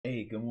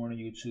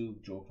YouTube?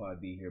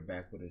 Joe5B here,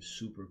 back with a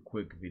super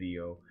quick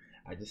video.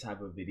 I just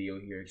have a video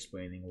here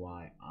explaining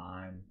why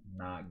I'm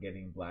not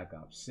getting Black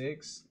Ops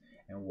 6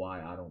 and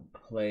why I don't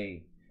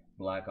play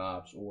Black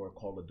Ops or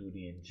Call of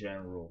Duty in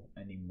general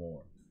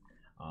anymore.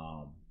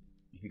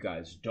 If you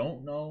guys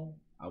don't know,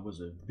 I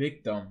was a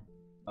victim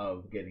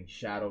of getting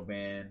shadow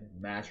banned,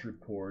 mass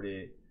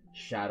reported,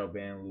 shadow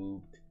ban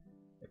looped.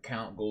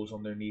 Account goes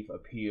underneath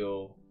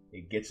appeal,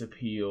 it gets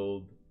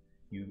appealed,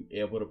 you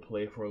able to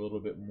play for a little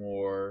bit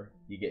more,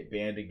 you get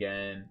banned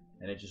again,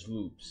 and it just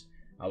loops.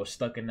 I was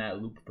stuck in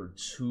that loop for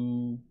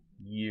 2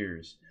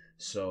 years.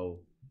 So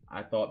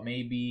I thought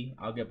maybe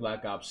I'll get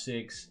Black Ops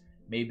 6,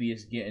 maybe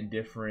it's getting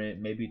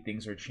different, maybe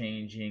things are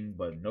changing,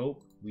 but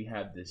nope, we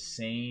have the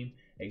same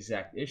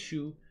exact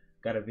issue.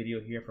 Got a video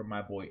here from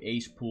my boy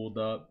Ace pulled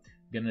up.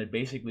 Gonna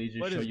basically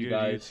just show you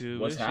guys YouTube?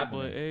 what's it's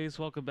happening. Your boy Ace.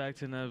 Welcome back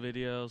to another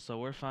video. So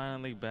we're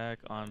finally back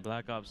on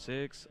Black Ops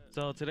 6.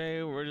 So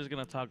today we're just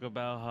gonna talk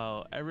about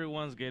how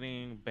everyone's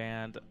getting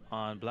banned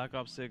on Black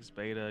Ops 6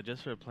 beta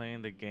just for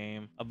playing the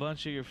game. A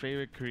bunch of your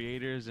favorite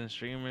creators and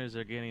streamers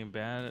are getting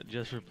banned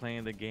just for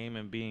playing the game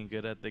and being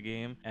good at the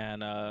game.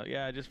 And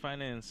yeah, I just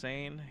find it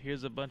insane.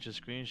 Here's a bunch of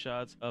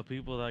screenshots of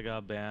people that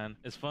got banned.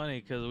 It's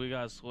funny because we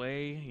got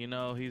Sway, you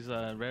know, he's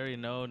very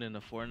known in the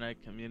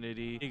Fortnite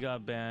community. He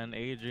got banned.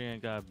 Adrian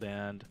got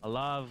banned. A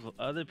lot of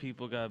other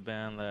people got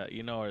banned that,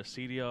 you know, are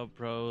CDL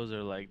pros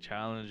or like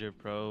Challenger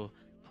pro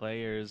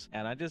players.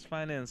 And I just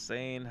find it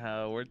insane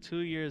how we're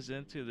 2 years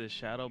into this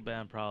shadow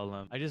ban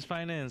problem. I just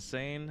find it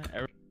insane.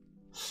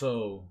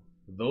 So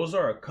those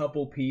are a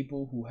couple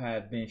people who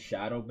have been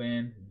shadow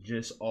banned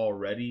just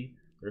already.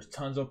 There's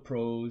tons of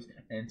pros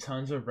and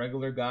tons of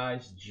regular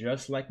guys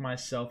just like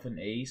myself and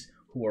Ace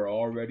who are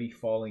already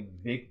falling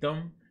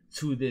victim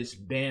to this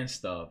ban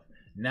stuff.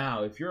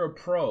 Now, if you're a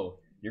pro,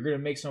 you're going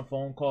to make some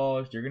phone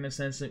calls, you're going to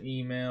send some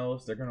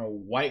emails, they're going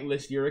to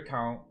whitelist your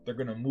account, they're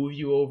going to move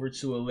you over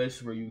to a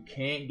list where you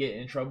can't get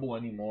in trouble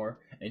anymore,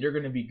 and you're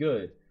going to be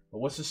good. But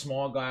what's a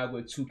small guy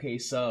with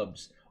 2K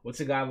subs?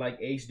 What's a guy like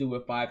Ace do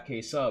with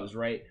 5K subs,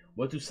 right?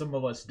 What do some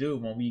of us do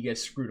when we get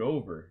screwed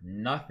over?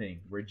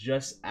 Nothing. We're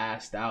just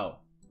asked out.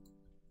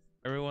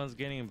 Everyone's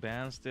getting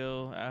banned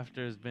still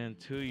after it's been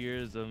 2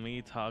 years of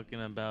me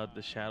talking about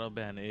the shadow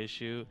ban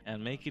issue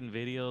and making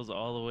videos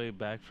all the way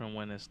back from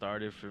when it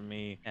started for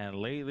me. And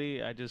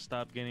lately I just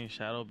stopped getting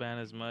shadow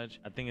banned as much.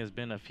 I think it's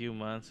been a few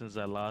months since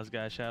I last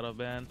got shadow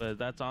banned, but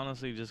that's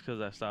honestly just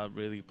because I stopped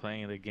really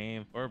playing the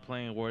game or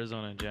playing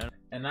Warzone in general.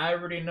 And I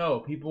already know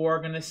people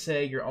are gonna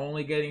say you're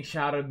only getting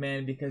shadow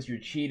banned because you're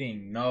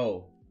cheating.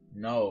 No,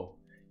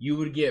 you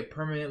would get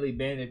permanently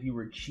banned if you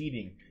were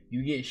cheating.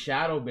 You get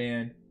shadow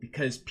banned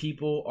because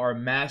people are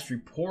mass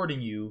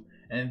reporting you,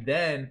 and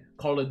then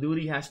Call of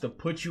Duty has to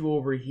put you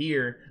over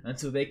here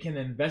until they can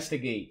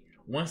investigate.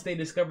 Once they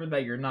discover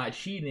that you're not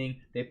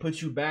cheating, they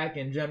put you back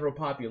in general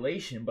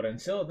population, but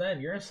until then,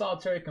 you're in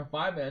solitary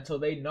confinement until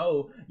they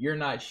know you're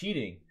not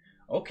cheating.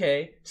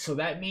 Okay, so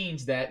that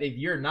means that if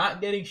you're not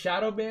getting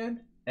shadow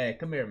banned, hey,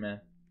 come here, man.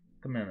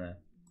 Come here, man.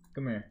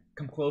 Come here.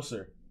 Come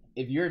closer.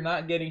 If you're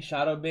not getting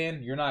shadow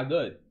banned, you're not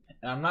good.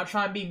 And I'm not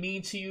trying to be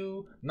mean to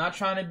you. I'm not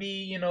trying to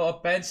be, you know,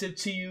 offensive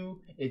to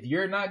you. If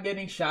you're not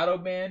getting shadow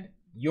banned,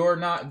 you're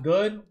not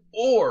good.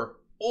 Or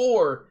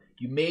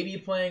you may be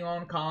playing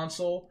on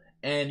console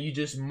and you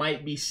just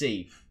might be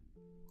safe.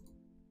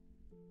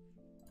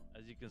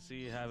 As you can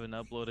see, I haven't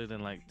uploaded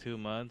in like 2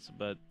 months,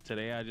 but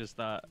today I just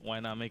thought, why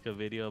not make a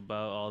video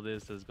about all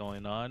this that's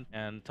going on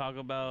and talk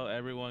about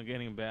everyone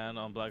getting banned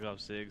on Black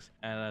Ops 6,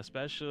 and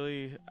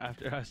especially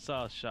after I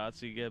saw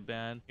Shotzzy get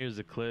banned. Here's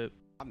a clip.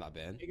 I'm not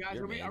banned. Hey guys,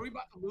 are we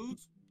about to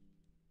lose?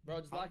 Bro,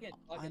 just lock in.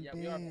 Lock in. I'm Yeah,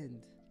 we are.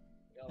 banned.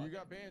 You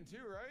got banned too,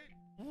 right?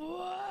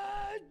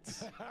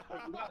 What?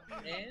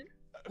 And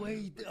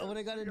Wait, when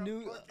I got a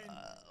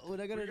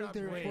nuke,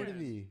 they reported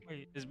me.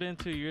 Wait, it's been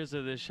 2 years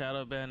of this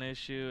shadow ban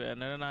issue, and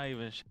they're not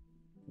even.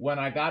 When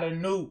I got a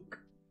nuke,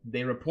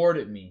 they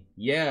reported me.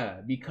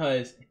 Yeah,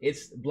 because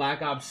it's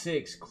Black Ops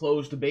 6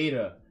 closed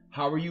beta.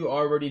 How are you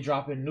already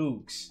dropping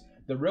nukes?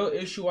 The real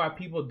issue why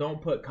people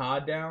don't put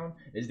COD down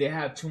is they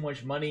have too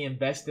much money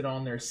invested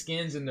on their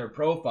skins and their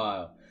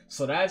profile.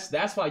 So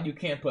that's why you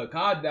can't put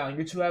COD down.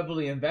 You're too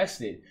heavily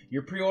invested.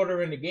 You're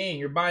pre-ordering the game.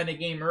 You're buying the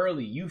game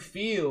early. You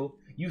feel,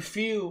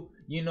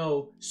 you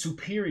know,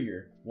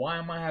 superior. Why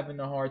am I having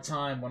a hard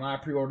time when I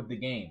pre-ordered the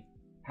game?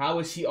 How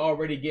is he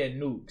already getting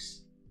nukes?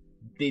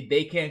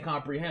 They can't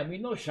comprehend. We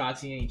know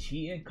Shotzzy ain't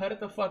cheating. Cut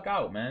it the fuck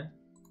out, man.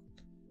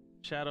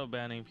 Shadow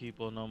banning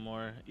people no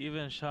more.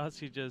 Even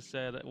Shotzzy just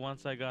said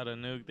once I got a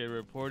nuke they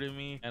reported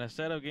me, and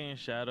instead of getting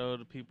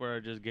shadowed, people are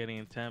just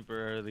getting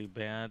temporarily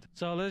banned.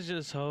 So let's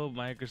just hope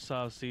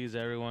Microsoft sees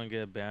everyone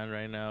get banned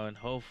right now, and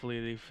hopefully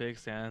they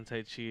fix the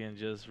anti-cheat and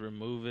just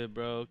remove it,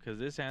 bro, because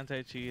this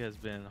anti-cheat has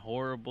been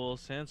horrible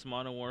since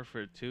Modern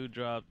Warfare 2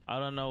 dropped. I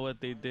don't know what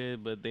they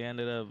did, but they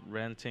ended up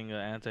renting an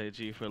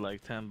anti-cheat for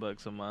like 10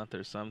 bucks a month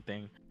or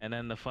something. And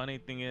then the funny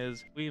thing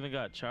is, we even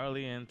got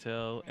Charlie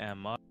Intel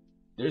and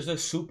There's a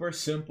super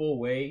simple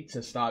way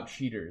to stop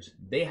cheaters.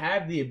 They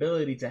have the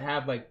ability to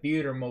have like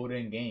theater mode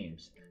in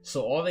games.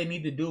 So all they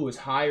need to do is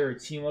hire a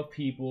team of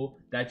people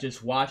that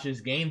just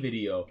watches game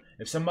video.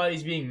 If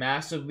somebody's being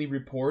massively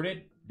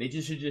reported, they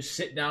just should just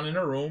sit down in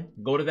a room,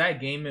 go to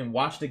that game and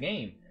watch the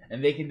game.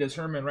 And they can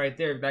determine right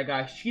there if that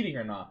guy's cheating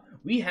or not.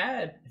 We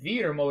had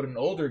theater mode in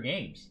older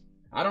games.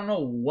 I don't know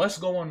what's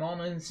going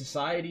on in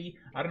society.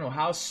 I don't know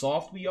how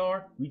soft we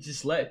are. We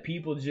just let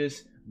people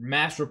just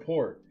mass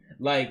report.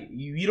 Like,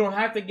 you don't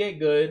have to get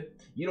good.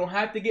 You don't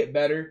have to get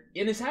better.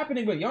 And it's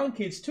happening with young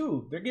kids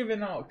too. They're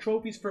giving out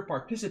trophies for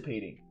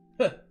participating.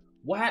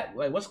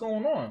 What's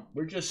going on?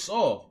 We're just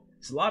soft.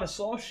 It's a lot of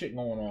soft shit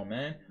going on,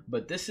 man.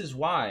 But this is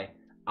why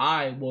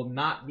I will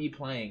not be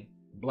playing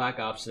Black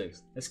Ops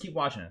 6. Let's keep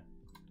watching it.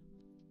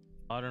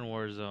 Modern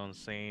Warzone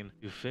saying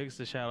you fix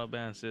the shadow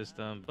ban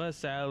system, but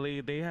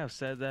sadly they have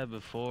said that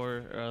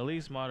before, or at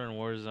least Modern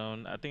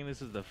Warzone. I think this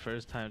is the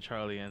first time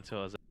Charlie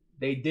Intel has.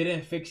 They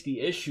didn't fix the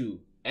issue.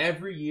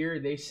 Every year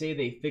they say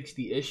they fix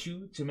the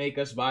issue to make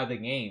us buy the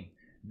game.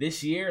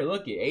 This year,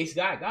 look at Ace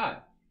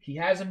got. He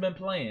hasn't been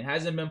playing,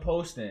 hasn't been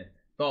posting.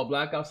 Thought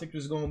Black Ops 6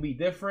 was going to be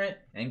different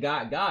and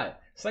got.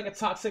 It's like a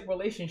toxic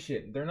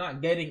relationship. They're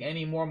not getting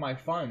any more of my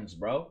funds,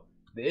 bro.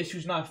 The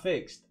issue's not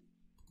fixed.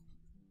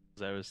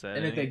 Ever said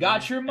and if anything. they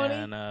got your money,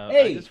 and,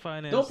 hey,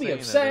 don't be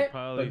upset,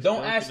 but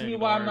don't ask me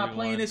why I'm not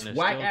playing this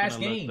whack-ass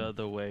game. The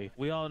other way.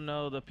 We all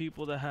know the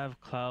people that have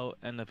clout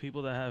and the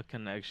people that have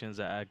connections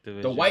at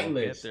Activision the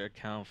whitelist get their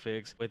account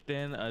fixed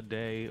within a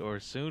day or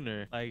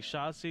sooner. Like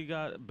Shotzi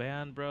got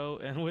banned, bro,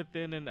 and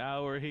within an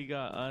hour he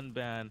got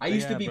unbanned. I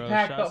used to be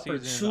packed up for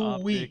 2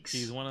 weeks.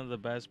 He's one of the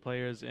best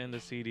players in the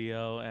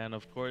CDL, and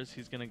of course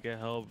he's gonna get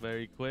help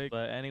very quick.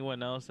 But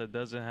anyone else that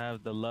doesn't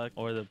have the luck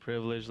or the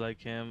privilege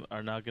like him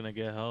are not gonna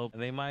get help.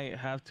 And they might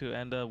have to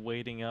end up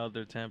waiting out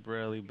their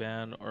temporarily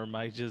ban, or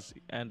might just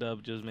end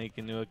up just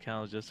making new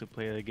accounts just to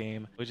play the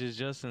game, which is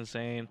just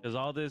insane. Because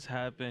all this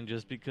happened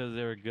just because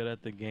they were good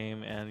at the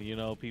game, and you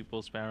know,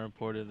 people spam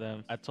reported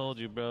them. I told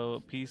you,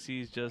 bro,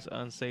 PC's just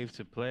unsafe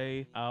to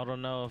play. I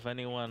don't know if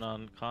anyone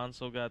on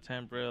console got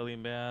temporarily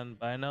banned,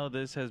 but I know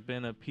this has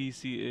been a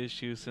PC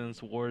issue since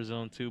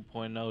Warzone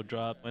 2.0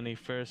 dropped, when they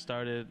first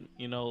started,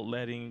 you know,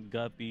 letting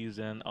guppies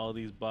and all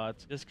these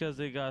bots, just because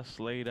they got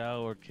slayed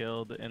out or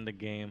killed in the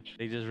game,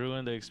 they just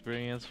ruined the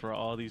experience for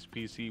all these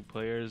PC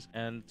players.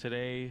 And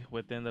today,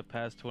 within the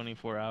past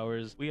 24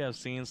 hours, we have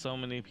seen so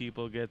many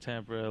people get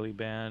temporarily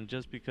banned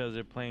just because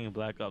they're playing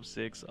Black Ops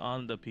 6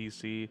 on the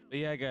PC. But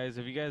yeah, guys,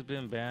 if you guys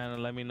been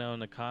banned, let me know in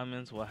the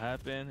comments what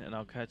happened, and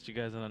I'll catch you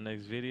guys in the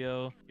next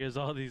video. Here's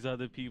all these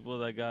other people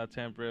that got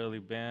temporarily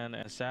banned,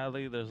 and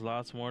sadly, there's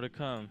lots more to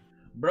come.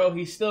 Bro,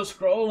 he's still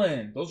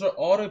scrolling. Those are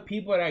all the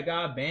people that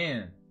got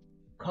banned.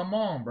 Come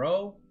on,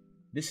 bro.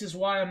 This is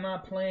why I'm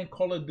not playing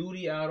Call of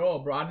Duty at all,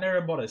 bro. I never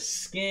bought a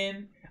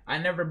skin. I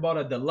never bought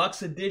a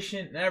deluxe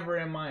edition. Never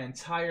in my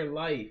entire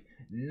life.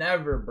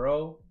 Never,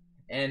 bro.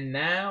 And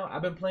now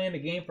I've been playing the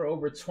game for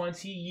over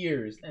 20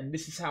 years. And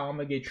this is how I'm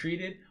going to get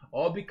treated.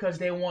 All because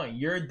they want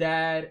your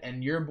dad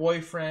and your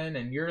boyfriend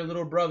and your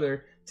little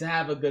brother to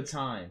have a good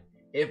time.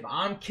 If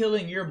I'm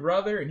killing your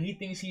brother and he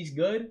thinks he's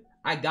good,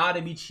 I got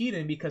to be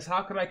cheating, because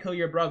how could I kill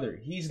your brother?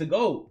 He's the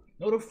GOAT.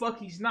 No, the fuck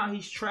he's not.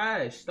 He's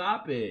trash.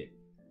 Stop it.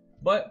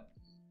 But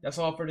that's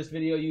all for this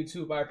video,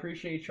 YouTube. I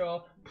appreciate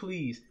y'all.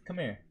 Please, come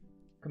here.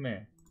 Come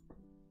here.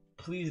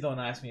 Please don't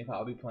ask me if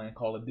I'll be playing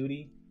Call of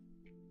Duty,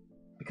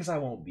 because I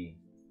won't be.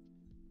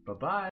 Bye-bye.